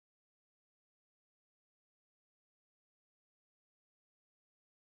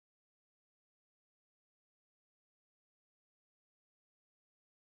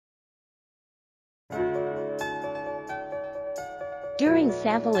During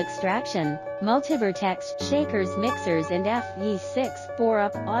sample extraction, multivertex shakers, mixers and FE6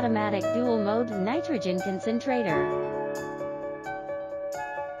 4-up automatic dual-mode nitrogen concentrator.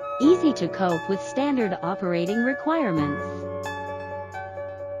 Easy to cope with standard operating requirements.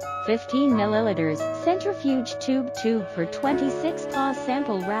 15 ml centrifuge tube for 26 pause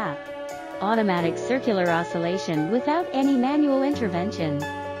sample wrap. Automatic circular oscillation without any manual intervention.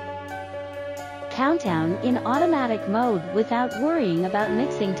 Countdown in automatic mode without worrying about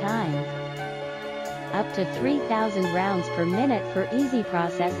mixing time. Up to 3,000 rounds per minute for easy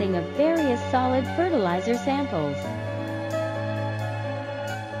processing of various solid fertilizer samples.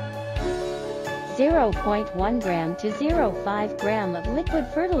 0.1 gram to 0.5 gram of liquid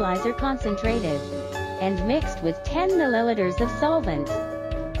fertilizer concentrated and mixed with 10 milliliters of solvent.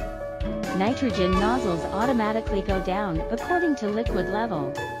 Nitrogen nozzles automatically go down according to liquid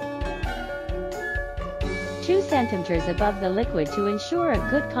level. 2 centimeters above the liquid to ensure a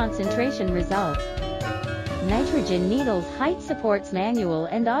good concentration result. Nitrogen needles height supports manual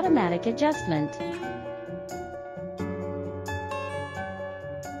and automatic adjustment.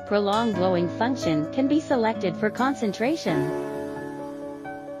 Prolonged blowing function can be selected for concentration.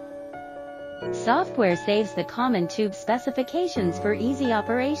 Software saves the common tube specifications for easy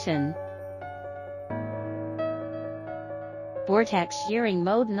operation. Vortex shearing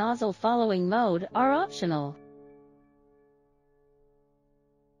mode, nozzle following mode are optional.